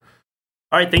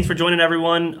All right, thanks for joining,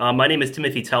 everyone. My name is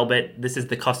Timothy Talbot. This is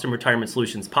the Custom Retirement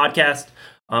Solutions podcast.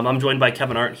 I'm joined by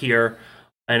Kevin Arndt here,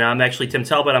 and I'm actually Tim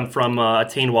Talbot. I'm from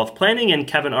Attain Wealth Planning, and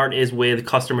Kevin Arndt is with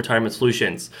Custom Retirement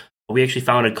Solutions. We actually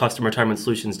founded Custom Retirement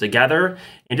Solutions together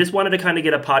and just wanted to kind of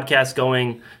get a podcast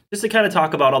going just to kind of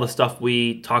talk about all the stuff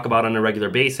we talk about on a regular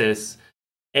basis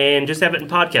and just have it in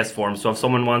podcast form. So if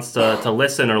someone wants to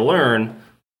listen or learn,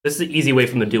 this is an easy way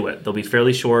for them to do it. They'll be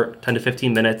fairly short, 10 to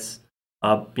 15 minutes.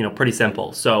 Pretty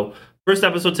simple. So first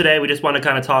episode today, we just want to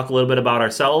kind of talk a little bit about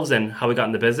ourselves and how we got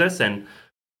into business. And,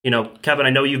 Kevin, I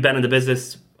know you've been in the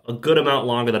business a good amount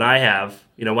longer than I have.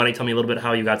 Why don't you tell me a little bit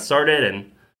how you got started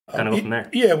and kind of go from there?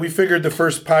 Yeah, we figured the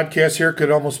first podcast here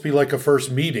could almost be like a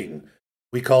first meeting.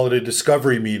 We call it a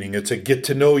discovery meeting. It's a get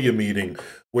to know you meeting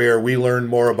where we learn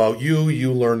more about you,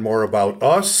 you learn more about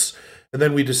us, and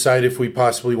then we decide if we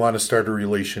possibly want to start a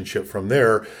relationship from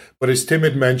there. But as Tim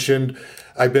had mentioned,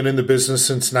 I've been in the business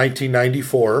since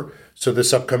 1994. So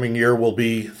this upcoming year will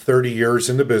be 30 years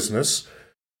in the business.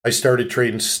 I started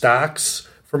trading stocks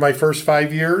for my first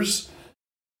 5 years.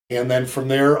 And then from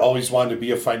there, always wanted to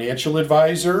be a financial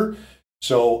advisor.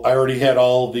 So I already had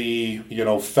all the,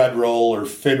 federal or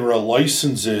FINRA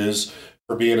licenses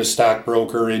for being a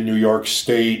stockbroker in New York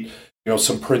State,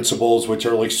 some principals, which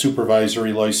are like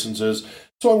supervisory licenses.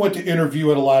 So I went to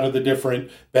interview at a lot of the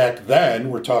different, back then,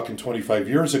 we're talking 25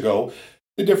 years ago,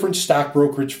 the different stock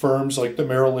brokerage firms like the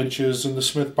Merrill Lynch's and the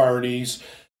Smith Barneys.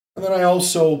 And then I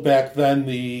also, back then,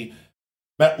 the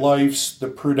MetLife's, the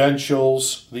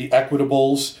Prudentials, the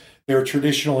Equitables, they were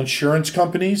traditional insurance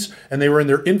companies, and they were in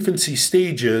their infancy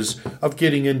stages of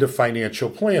getting into financial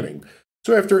planning.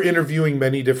 So after interviewing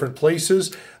many different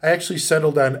places, I actually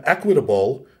settled on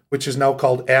Equitable, which is now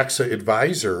called AXA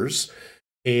Advisors.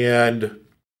 And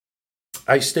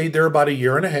I stayed there about a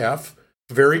year and a half.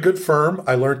 Very good firm.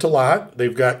 I learned a lot.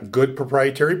 They've got good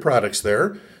proprietary products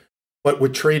there. But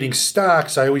with trading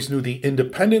stocks, I always knew the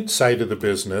independent side of the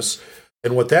business.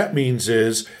 And what that means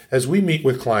is, as we meet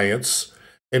with clients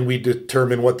and we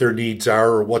determine what their needs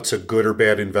are or what's a good or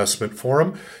bad investment for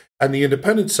them, on the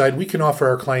independent side, we can offer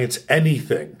our clients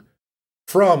anything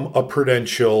from a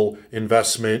Prudential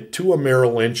investment to a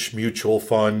Merrill Lynch mutual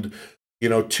fund,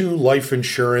 to life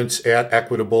insurance at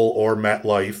Equitable or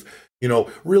MetLife,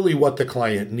 really what the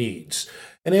client needs.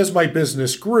 And as my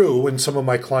business grew and some of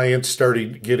my clients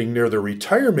started getting near the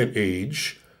retirement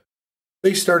age,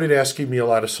 they started asking me a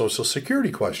lot of Social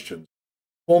Security questions.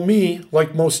 Well, me,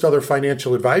 like most other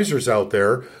financial advisors out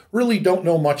there, really don't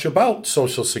know much about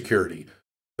Social Security.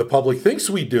 The public thinks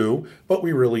we do, but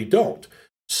we really don't.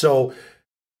 So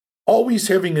always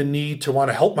having a need to want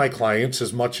to help my clients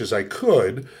as much as I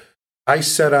could, I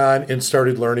set on and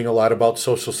started learning a lot about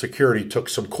Social Security, took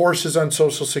some courses on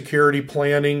Social Security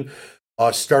planning,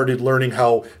 started learning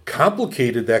how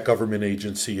complicated that government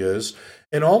agency is,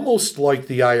 and almost like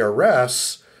the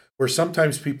IRS, where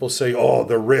sometimes people say, oh,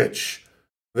 the rich,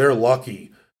 they're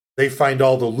lucky. They find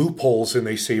all the loopholes and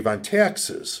they save on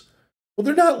taxes. Well,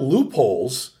 they're not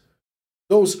loopholes.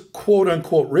 Those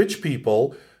quote-unquote rich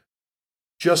people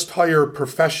just hire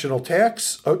professional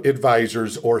tax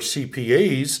advisors or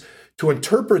CPAs to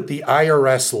interpret the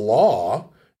IRS law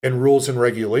and rules and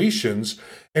regulations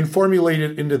and formulate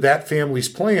it into that family's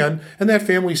plan, and that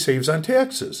family saves on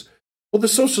taxes. Well, the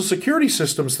Social Security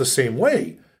system's the same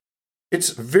way. It's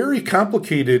very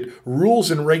complicated rules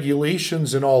and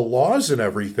regulations and all laws and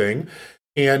everything.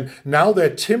 And now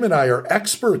that Tim and I are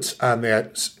experts on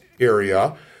that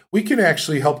area, we can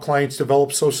actually help clients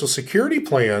develop Social Security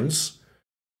plans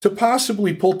to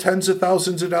possibly pull tens of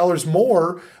thousands of dollars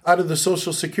more out of the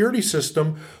Social Security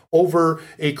system over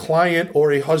a client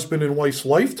or a husband and wife's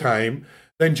lifetime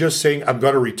than just saying, I'm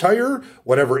going to retire,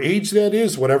 whatever age that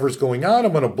is, whatever's going on,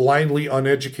 I'm going to blindly,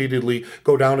 uneducatedly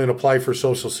go down and apply for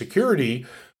Social Security.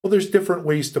 Well, there's different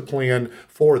ways to plan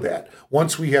for that.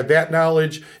 Once we had that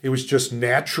knowledge, it was just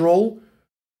natural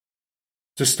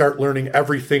to start learning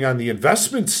everything on the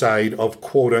investment side of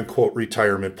quote-unquote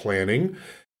retirement planning.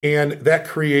 And that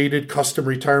created Custom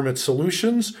Retirement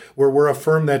Solutions, where we're a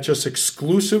firm that just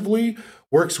exclusively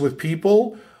works with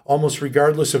people almost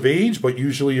regardless of age, but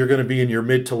usually you're going to be in your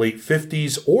mid to late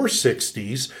 50s or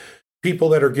 60s, people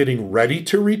that are getting ready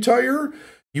to retire.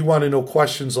 You want to know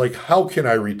questions like, how can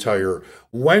I retire?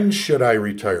 When should I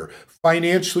retire?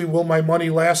 Financially, will my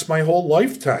money last my whole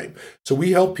lifetime? So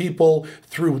we help people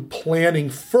through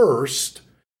planning first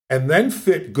and then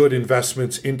fit good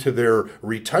investments into their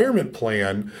retirement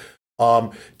plan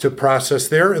to process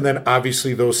there. And then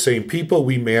obviously those same people,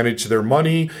 we manage their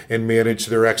money and manage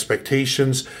their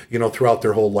expectations, throughout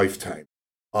their whole lifetime.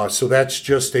 So that's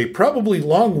just a probably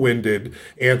long-winded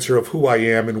answer of who I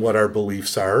am and what our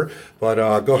beliefs are. But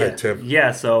go ahead, Tim.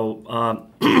 Yeah. So,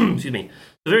 excuse me.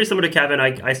 So very similar to Kevin,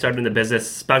 I started in the business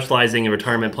specializing in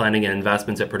retirement planning and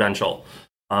investments at Prudential.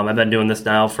 I've been doing this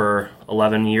now for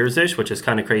 11 years-ish, which is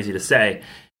kind of crazy to say.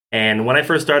 And when I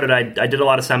first started, I did a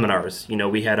lot of seminars.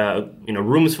 We had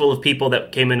rooms full of people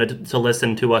that came in to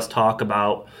listen to us talk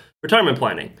about retirement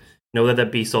planning. Whether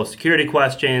that be Social Security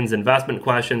questions, investment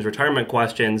questions, retirement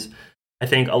questions. I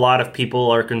think a lot of people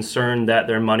are concerned that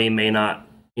their money may not,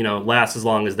 last as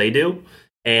long as they do,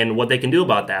 and what they can do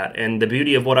about that. And the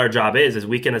beauty of what our job is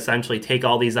we can essentially take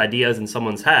all these ideas in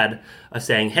someone's head of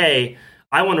saying, hey,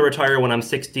 I want to retire when I'm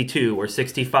 62 or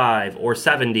 65 or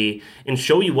 70, and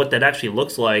show you what that actually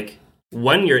looks like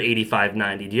when you're 85,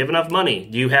 90. Do you have enough money?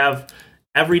 Do you have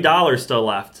every dollar still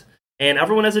left? And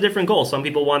everyone has a different goal. Some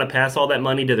people want to pass all that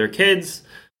money to their kids.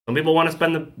 Some people want to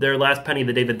spend their last penny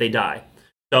the day that they die.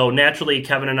 So naturally,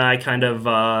 Kevin and I kind of,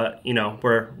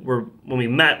 we're when we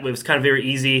met, it was kind of very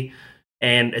easy.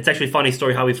 And it's actually a funny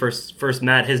story how we first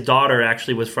met. His daughter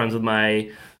actually was friends with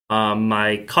my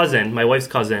cousin, my wife's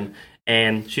cousin,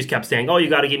 and she kept saying, "Oh, you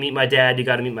got to meet my dad. You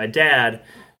got to meet my dad.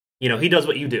 He does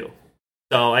what you do."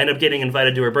 So I ended up getting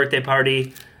invited to her birthday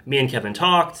party. Me and Kevin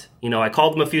talked. I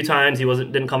called him a few times. He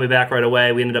didn't call me back right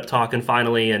away. We ended up talking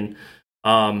finally, and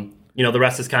the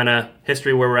rest is kind of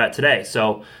history where we're at today.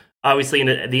 So obviously,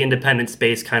 in the independent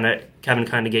space, Kevin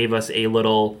kind of gave us a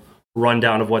little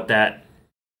rundown of what that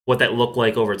looked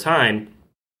like over time.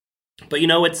 But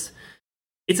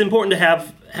it's important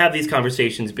to have these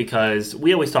conversations because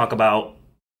we always talk about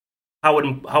how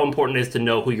important it is to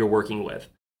know who you're working with,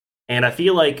 and I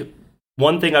feel like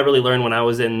one thing I really learned when I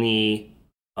was in the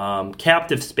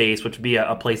captive space, which would be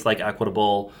a place like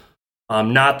Equitable,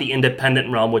 not the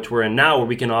independent realm, which we're in now, where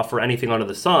we can offer anything under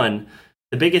the sun.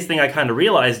 The biggest thing I kind of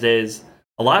realized is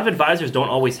a lot of advisors don't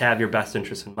always have your best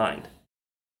interest in mind.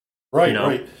 Right,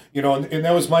 right. And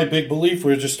that was my big belief.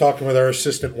 We were just talking with our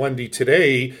assistant Wendy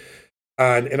today,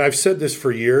 and I've said this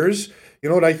for years. You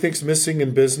know what I think's missing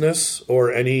in business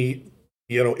or any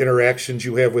interactions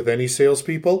you have with any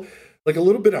salespeople? Like a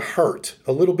little bit of heart,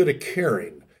 a little bit of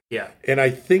caring. Yeah. And I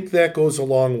think that goes a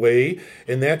long way,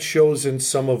 and that shows in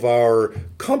some of our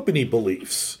company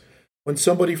beliefs. When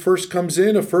somebody first comes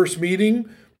in, a first meeting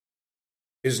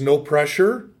is no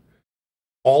pressure.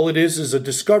 All it is a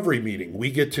discovery meeting.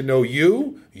 We get to know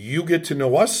you, you get to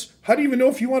know us. How do you even know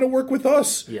if you want to work with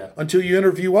us? Yeah. Until you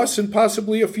interview us and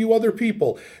possibly a few other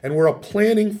people. And we're a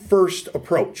planning first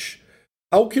approach.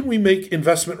 How can we make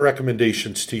investment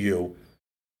recommendations to you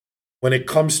when it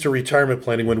comes to retirement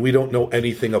planning when we don't know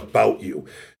anything about you?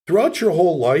 Throughout your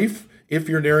whole life, if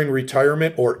you're nearing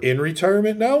retirement or in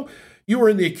retirement now, you are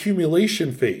in the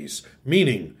accumulation phase,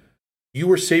 meaning you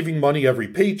were saving money every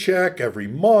paycheck, every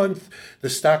month. The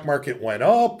stock market went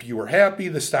up. You were happy.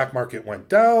 The stock market went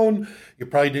down. You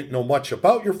probably didn't know much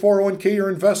about your 401k or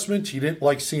investments. You didn't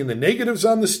like seeing the negatives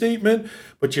on the statement,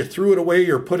 but you threw it away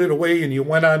or put it away and you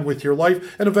went on with your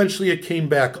life, and eventually it came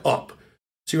back up.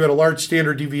 So you had a large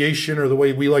standard deviation, or the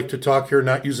way we like to talk here,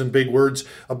 not using big words,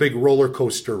 a big roller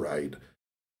coaster ride.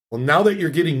 Well, now that you're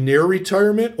getting near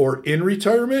retirement or in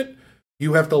retirement,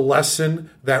 you have to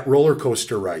lessen that roller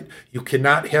coaster ride. You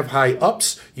cannot have high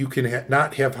ups. You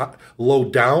cannot have low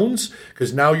downs,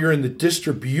 because now you're in the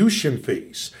distribution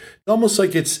phase. Almost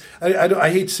like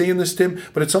I hate saying this, Tim,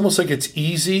 but it's almost like it's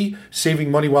easy saving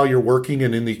money while you're working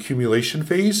and in the accumulation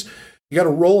phase. You got to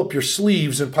roll up your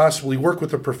sleeves and possibly work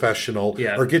with a professional,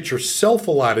 or get yourself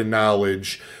a lot of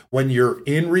knowledge when you're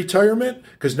in retirement,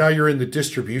 because now you're in the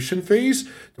distribution phase.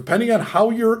 Depending on how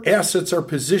your assets are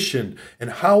positioned and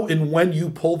how and when you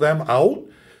pull them out,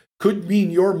 could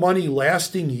mean your money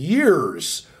lasting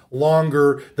years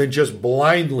longer than just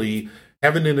blindly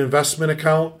having an investment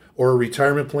account or a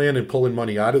retirement plan and pulling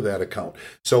money out of that account.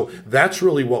 So that's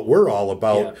really what we're all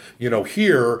about.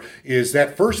 Here is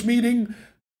that first meeting.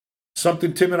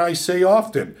 Something Tim and I say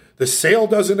often: the sale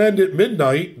doesn't end at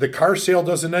midnight. The car sale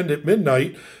doesn't end at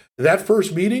midnight. That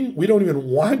first meeting, we don't even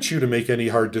want you to make any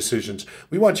hard decisions.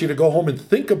 We want you to go home and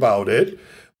think about it.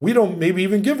 We don't maybe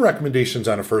even give recommendations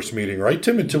on a first meeting, right,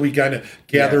 Tim, until we kind of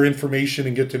gather information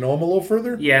and get to know them a little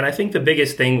further? Yeah, and I think the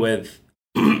biggest thing with,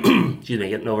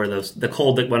 getting over the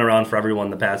cold that went around for everyone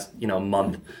the past,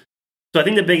 month. So I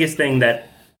think the biggest thing that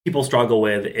people struggle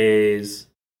with is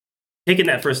taking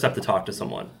that first step to talk to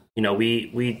someone.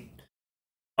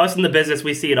 Us in the business,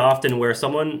 we see it often where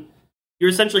you're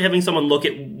essentially having someone look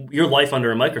at your life under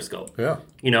a microscope. Yeah.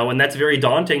 And that's very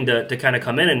daunting to kind of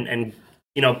come in and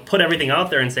put everything out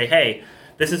there and say, hey,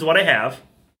 this is what I have.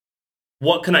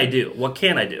 what can I do? What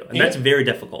can I do? And that's very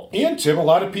difficult. And Tim, a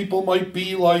lot of people might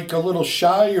be like a little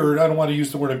shy, or I don't want to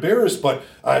use the word embarrassed, but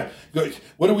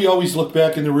what do we always look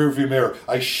back in the rearview mirror?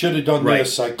 I should have done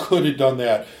this. I could have done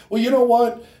that. Well, you know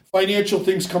what? Financial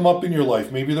things come up in your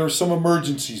life. Maybe there are some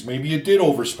emergencies. Maybe you did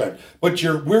overspend. But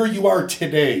you're where you are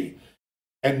today.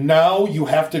 And now you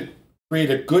have to create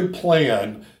a good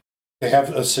plan to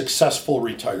have a successful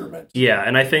retirement. Yeah,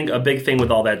 and I think a big thing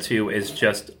with all that too is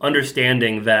just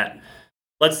understanding that,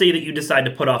 let's say that you decide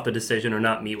to put off the decision or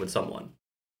not meet with someone.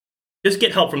 Just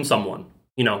get help from someone.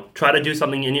 Try to do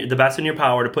something the best in your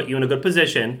power to put you in a good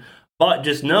position. But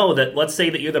just know that, let's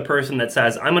say that you're the person that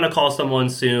says, I'm going to call someone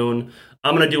soon.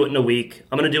 I'm going to do it in a week.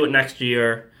 I'm going to do it next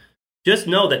year. Just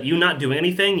know that you not doing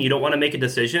anything, you don't want to make a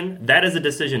decision. That is a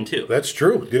decision too. That's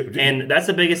true. And that's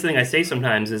the biggest thing I say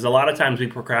sometimes is a lot of times we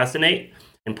procrastinate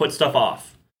and put stuff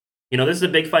off. This is a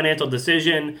big financial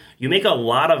decision. You make a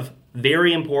lot of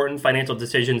very important financial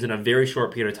decisions in a very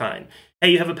short period of time.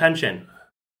 Hey, you have a pension.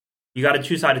 You got to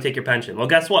choose how to take your pension. Well,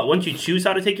 guess what? Once you choose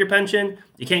how to take your pension,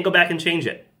 you can't go back and change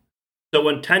it. So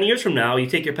when 10 years from now, you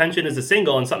take your pension as a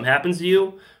single and something happens to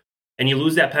you, and you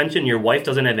lose that pension, your wife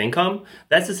doesn't have income,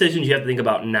 that's decisions you have to think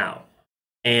about now.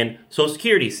 And Social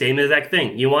Security, same exact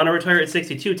thing. You want to retire at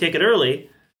 62, take it early,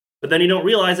 but then you don't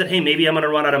realize that, hey, maybe I'm going to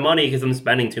run out of money because I'm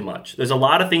spending too much. There's a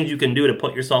lot of things you can do to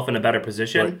put yourself in a better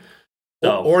position. Right.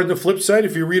 Or on the flip side,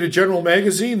 if you read a general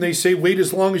magazine, they say wait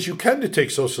as long as you can to take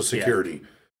Social Security.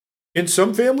 Yeah. In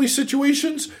some family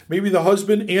situations, maybe the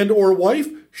husband and or wife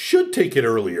should take it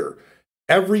earlier.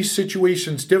 Every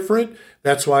situation's different.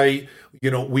 That's why,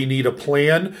 we need a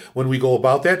plan when we go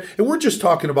about that. And we're just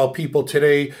talking about people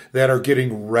today that are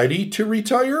getting ready to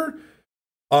retire.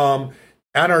 On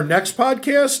our next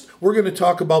podcast, we're going to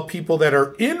talk about people that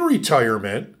are in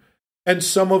retirement and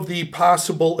some of the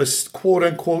possible quote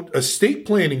unquote estate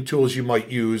planning tools you might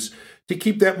use to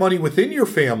keep that money within your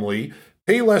family,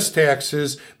 pay less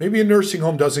taxes. Maybe a nursing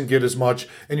home doesn't get as much,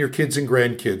 and your kids and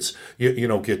grandkids,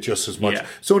 get just as much. Yeah.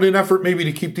 So in an effort maybe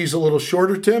to keep these a little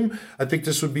shorter, Tim, I think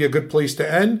this would be a good place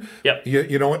to end. Yep.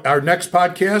 Our next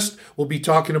podcast, we'll be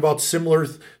talking about similar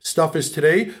stuff as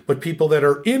today, but people that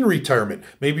are in retirement.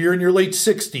 Maybe you're in your late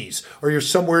 60s or you're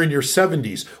somewhere in your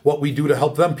 70s, what we do to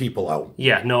help them people out.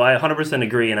 Yeah, no, I 100%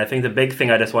 agree. And I think the big thing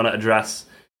I just want to address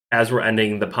as we're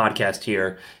ending the podcast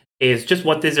here is just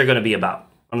what these are going to be about.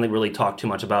 I don't really talk too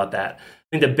much about that. I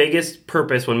think the biggest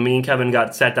purpose when me and Kevin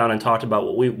sat down and talked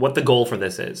about what the goal for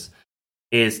this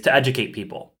is to educate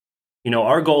people.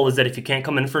 Our goal is that if you can't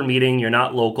come in for a meeting, you're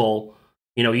not local,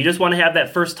 you just want to have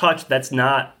that first touch that's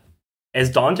not as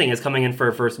daunting as coming in for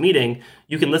a first meeting.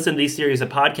 You can listen to these series of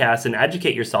podcasts and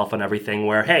educate yourself on everything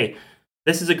where, hey,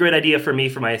 this is a great idea for me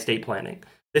for my estate planning.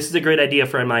 This is a great idea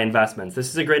for my investments. This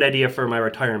is a great idea for my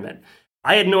retirement.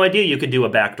 I had no idea you could do a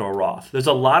backdoor Roth. There's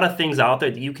a lot of things out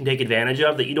there that you can take advantage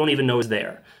of that you don't even know is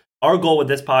there. Our goal with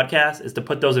this podcast is to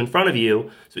put those in front of you.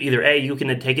 So either A, you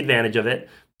can take advantage of it.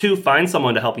 2, find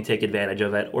someone to help you take advantage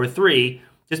of it. Or 3,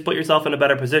 just put yourself in a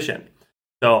better position.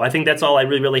 So I think that's all I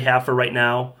really have for right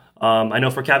now. I know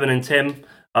for Kevin and Tim,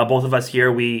 both of us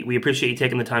here, we appreciate you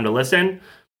taking the time to listen.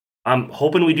 I'm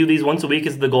hoping we do these once a week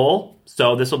is the goal.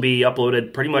 So this will be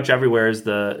uploaded pretty much everywhere is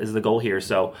the goal here.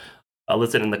 So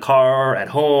listen in the car, at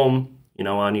home,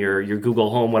 on your Google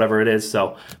Home, whatever it is.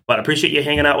 So, but I appreciate you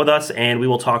hanging out with us, and we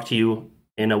will talk to you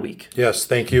in a week. Yes,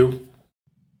 thank you.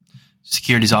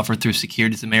 Securities offered through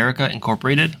Securities America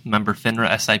Incorporated, member FINRA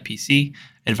SIPC.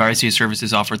 Advisory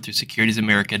services offered through Securities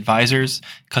America Advisors,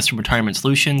 Custom Retirement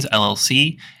Solutions,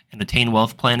 LLC, and Attain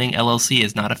Wealth Planning, LLC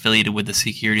is not affiliated with the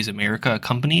Securities America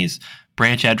companies.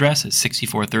 Branch address is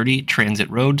 6430 Transit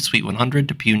Road, Suite 100,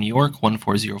 Depew, New York,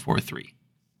 14043.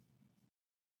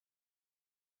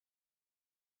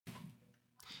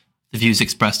 The views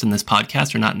expressed in this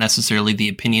podcast are not necessarily the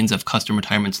opinions of Custom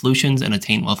Retirement Solutions and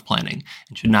Attain Wealth Planning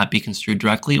and should not be construed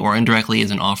directly or indirectly as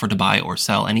an offer to buy or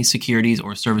sell any securities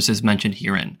or services mentioned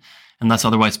herein. Unless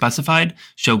otherwise specified,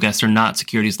 show guests are not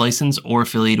securities licensed or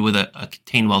affiliated with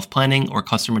Attain Wealth Planning or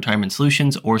Custom Retirement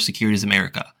Solutions or Securities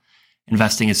America.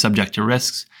 Investing is subject to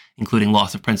risks, including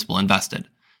loss of principal invested.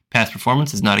 Past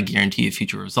performance is not a guarantee of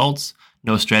future results.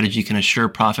 No strategy can assure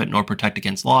profit nor protect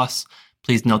against loss.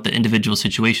 Please note that individual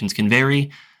situations can vary.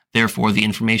 Therefore, the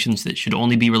information should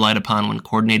only be relied upon when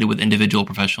coordinated with individual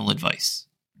professional advice.